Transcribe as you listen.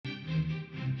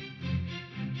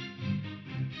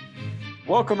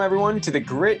Welcome, everyone, to the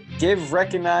Grit, Give,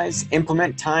 Recognize,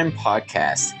 Implement Time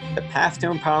podcast, the path to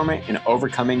empowerment and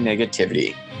overcoming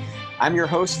negativity. I'm your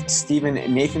host, Stephen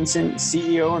Nathanson,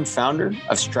 CEO and founder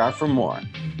of Strive for More.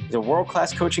 It's a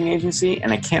world-class coaching agency,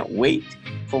 and I can't wait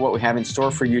for what we have in store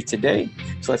for you today.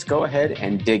 So let's go ahead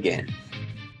and dig in.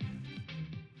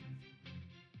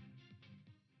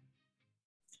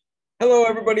 Hello,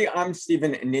 everybody. I'm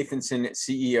Stephen Nathanson,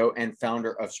 CEO and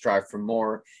founder of Strive for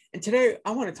More. And today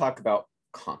I want to talk about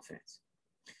confidence.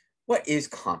 What is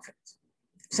confidence?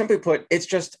 Simply put, it's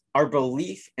just our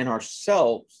belief in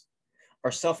ourselves,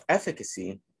 our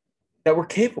self-efficacy, that we're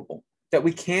capable, that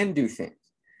we can do things.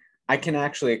 I can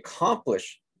actually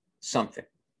accomplish something,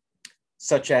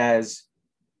 such as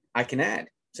I can add,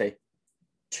 say,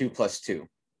 2 plus 2.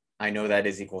 I know that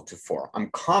is equal to 4. I'm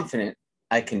confident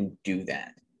I can do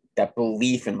that. That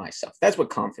belief in myself. That's what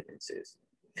confidence is.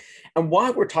 And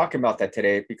why we're talking about that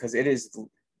today, because it is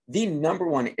the number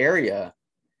one area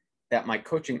that my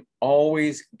coaching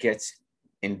always gets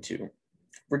into.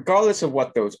 Regardless of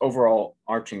what those overall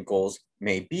arching goals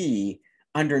may be,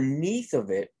 underneath of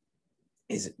it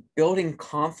is building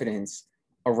confidence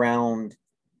around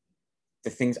the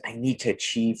things I need to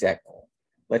achieve that goal.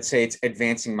 Let's say it's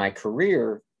advancing my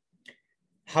career.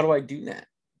 How do I do that?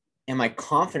 Am I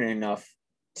confident enough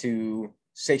to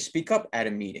say, speak up at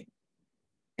a meeting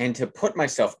and to put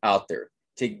myself out there,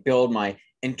 to build my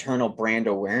internal brand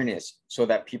awareness so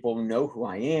that people know who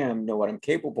I am, know what I'm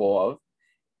capable of,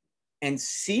 and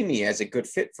see me as a good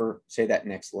fit for, say, that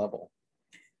next level.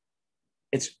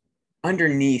 It's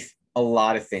underneath a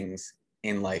lot of things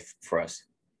in life for us.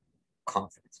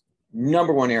 Confidence.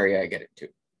 Number one area I get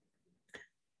into.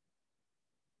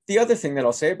 The other thing that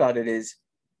I'll say about it is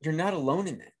you're not alone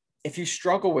in that. If you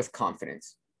struggle with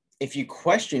confidence, if you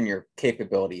question your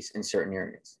capabilities in certain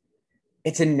areas,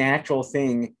 it's a natural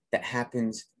thing that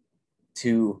happens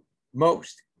to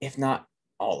most, if not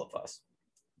all of us.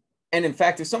 And in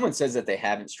fact, if someone says that they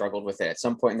haven't struggled with it at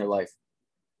some point in their life,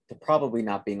 they're probably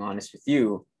not being honest with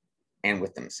you and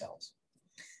with themselves.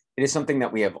 It is something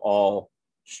that we have all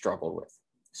struggled with.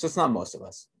 So it's not most of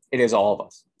us. It is all of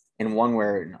us in one way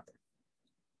or another.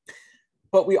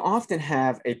 But we often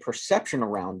have a perception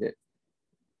around it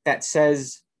that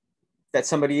says that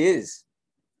somebody is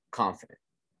confident,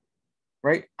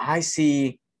 right? I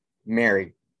see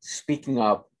Mary speaking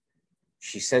up.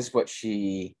 She says what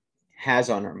she has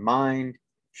on her mind.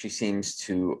 She seems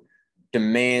to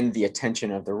demand the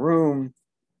attention of the room.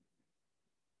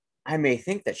 I may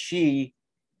think that she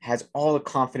has all the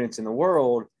confidence in the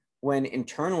world when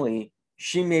internally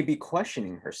she may be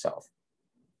questioning herself.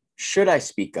 Should I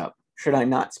speak up? Should I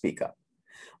not speak up?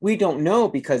 We don't know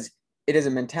because it is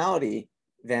a mentality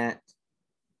that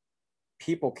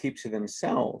people keep to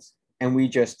themselves, and we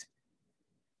just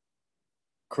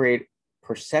create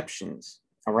perceptions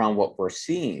around what we're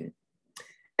seeing.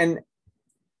 And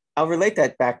I'll relate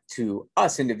that back to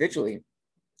us individually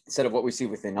instead of what we see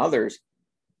within others.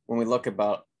 When we look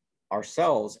about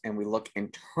ourselves and we look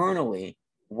internally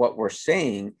what we're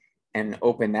saying and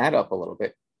open that up a little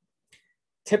bit,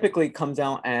 typically comes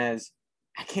out as,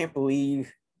 I can't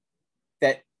believe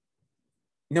that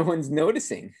no one's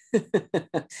noticing.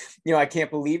 I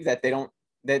can't believe that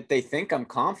they think I'm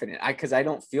confident because I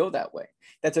don't feel that way.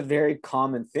 That's a very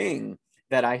common thing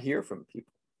that I hear from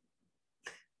people,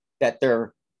 that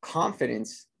their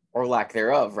confidence or lack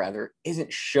thereof rather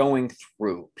isn't showing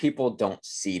through. People don't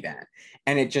see that.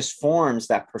 And it just forms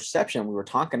that perception we were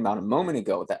talking about a moment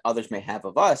ago that others may have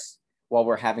of us while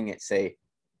we're having it say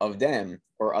of them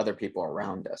or other people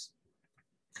around us.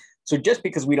 So just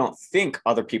because we don't think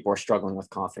other people are struggling with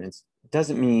confidence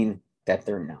doesn't mean that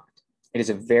they're not. It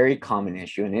is a very common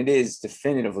issue, and it is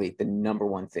definitively the number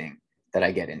one thing that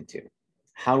I get into.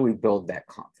 How do we build that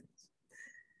confidence?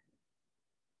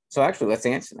 So actually, let's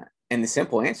answer that. And the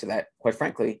simple answer to that, quite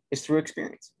frankly, is through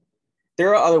experience.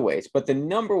 There are other ways, but the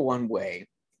number one way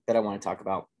that I want to talk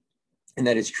about, and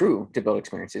that is true to build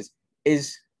experiences,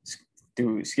 is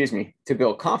to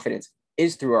build confidence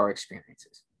is through our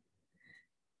experiences.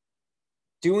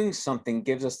 Doing something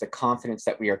gives us the confidence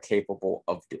that we are capable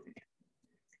of doing it.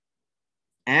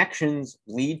 Actions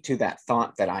lead to that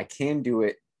thought that I can do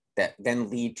it, that then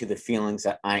lead to the feelings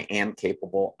that I am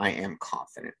capable, I am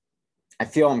confident. I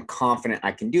feel I'm confident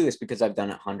I can do this because I've done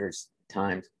it hundreds of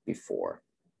times before.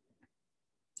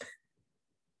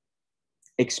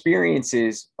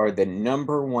 Experiences are the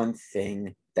number one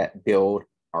thing that build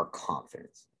our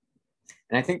confidence.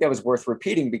 And I think that was worth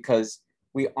repeating because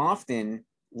we often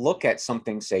look at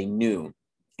something, say, new.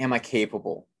 Am I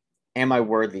capable? Am I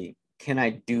worthy? Can I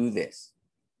do this?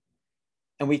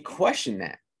 And we question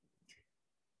that.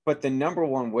 But the number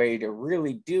one way to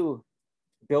really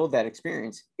build that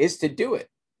experience is to do it.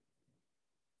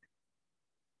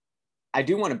 I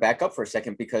do want to back up for a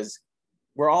second because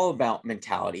we're all about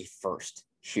mentality first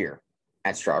here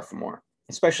at Strive for More,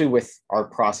 especially with our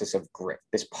process of grit,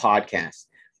 this podcast,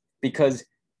 because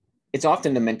it's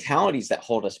often the mentalities that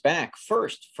hold us back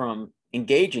first from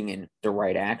engaging in the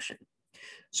right action.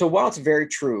 So while it's very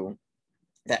true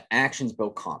that actions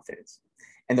build confidence,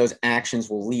 and those actions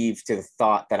will lead to the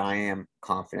thought that I am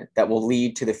confident, that will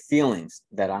lead to the feelings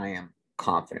that I am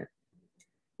confident,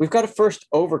 we've got to first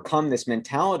overcome this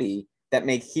mentality that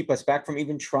may keep us back from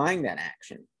even trying that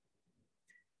action.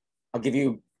 I'll give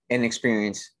you an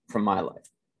experience from my life.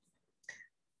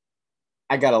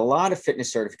 I got a lot of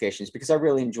fitness certifications because I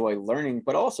really enjoy learning,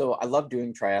 but also I love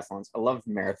doing triathlons. I love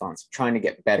marathons, trying to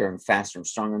get better and faster and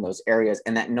stronger in those areas.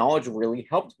 And that knowledge really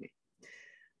helped me.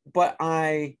 But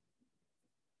I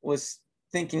was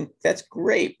thinking, that's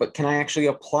great, but can I actually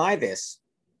apply this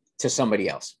to somebody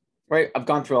else, right? I've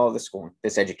gone through all of this schooling,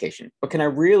 this education, but can I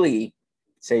really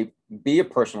say, be a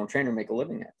personal trainer, make a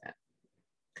living at that?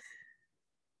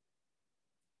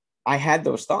 I had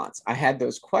those thoughts. I had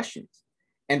those questions.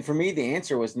 And for me, the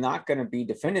answer was not going to be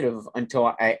definitive until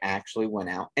I actually went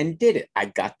out and did it. I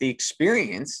got the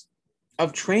experience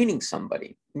of training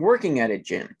somebody, working at a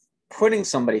gym, putting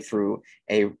somebody through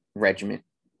a regimen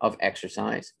of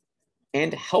exercise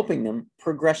and helping them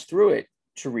progress through it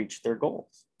to reach their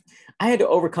goals. I had to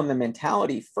overcome the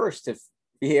mentality first to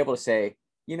be able to say,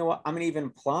 you know what, I'm going to even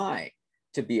apply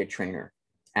to be a trainer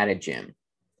at a gym.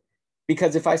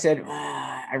 Because if I said,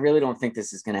 I really don't think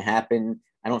this is going to happen,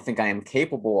 I don't think I am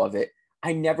capable of it,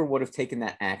 I never would have taken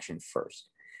that action first.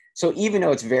 So even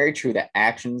though it's very true that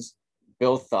actions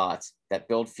build thoughts, that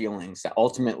build feelings, that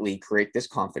ultimately create this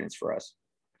confidence for us,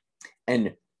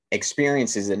 and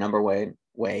experience is the number one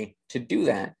way to do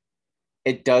that,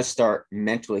 it does start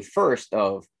mentally first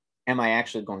of, am I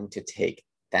actually going to take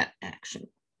that action?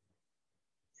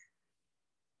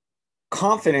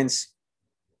 Confidence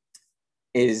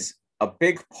is a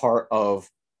big part of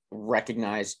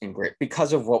Recognize and Grit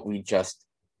because of what we just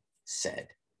said.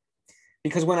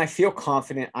 Because when I feel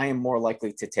confident, I am more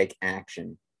likely to take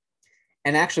action.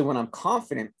 And actually, when I'm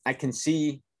confident, I can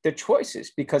see the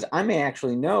choices because I may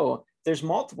actually know there's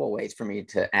multiple ways for me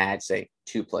to add, say,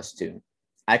 2 + 2.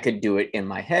 I could do it in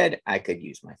my head. I could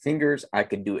use my fingers. I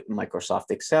could do it in Microsoft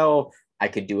Excel. I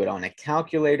could do it on a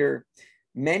calculator.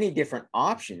 Many different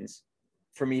options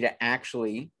for me to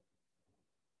actually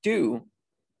do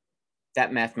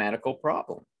that mathematical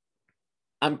problem.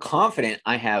 I'm confident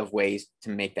I have ways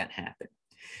to make that happen.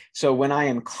 So when I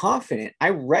am confident, I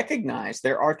recognize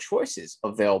there are choices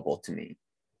available to me.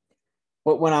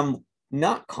 But when I'm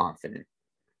not confident,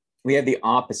 we have the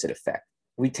opposite effect.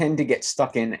 We tend to get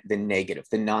stuck in the negative,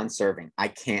 the non-serving. I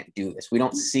can't do this. We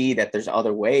don't see that there's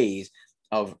other ways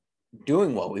of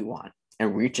doing what we want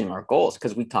and reaching our goals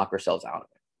because we talk ourselves out of it.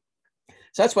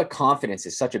 So that's why confidence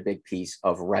is such a big piece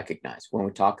of recognize when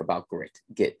we talk about grit,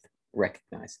 get,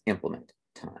 recognize, implement,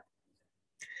 time.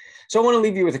 So I want to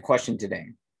leave you with a question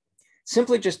today,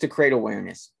 simply just to create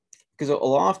awareness, because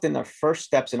often the first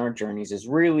steps in our journeys is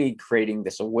really creating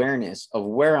this awareness of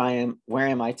where am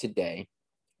I today,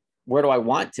 where do I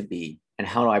want to be, and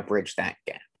how do I bridge that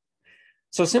gap?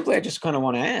 So simply, I just kind of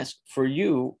want to ask for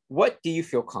you, what do you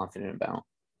feel confident about?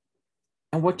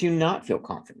 And what do you not feel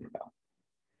confident about?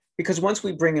 Because once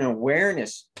we bring an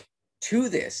awareness to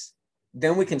this,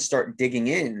 then we can start digging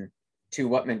in to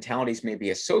what mentalities may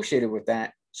be associated with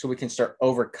that, so we can start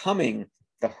overcoming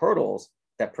the hurdles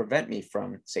that prevent me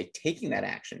from, say, taking that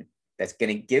action that's going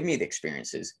to give me the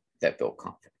experiences that build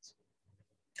confidence.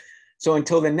 So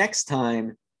until the next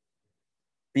time,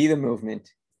 be the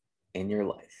movement in your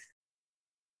life.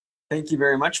 Thank you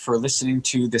very much for listening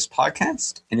to this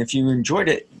podcast. And if you enjoyed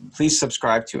it, please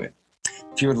subscribe to it.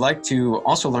 If you would like to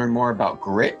also learn more about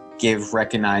grit, give,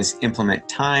 recognize, implement,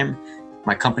 time,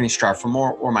 my company Strive for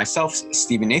More, or myself,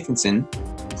 Steven Nathanson,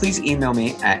 please email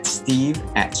me at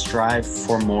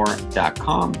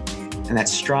steve@striveformore.com. And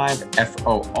that's strive,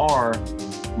 F-O-R,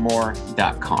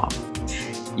 more.com.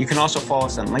 You can also follow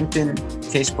us on LinkedIn,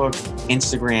 Facebook,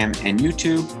 Instagram, and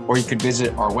YouTube, or you could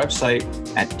visit our website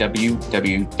at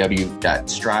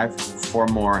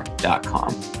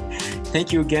www.striveformore.com.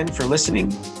 Thank you again for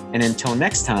listening, and until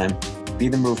next time, be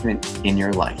the movement in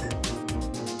your life.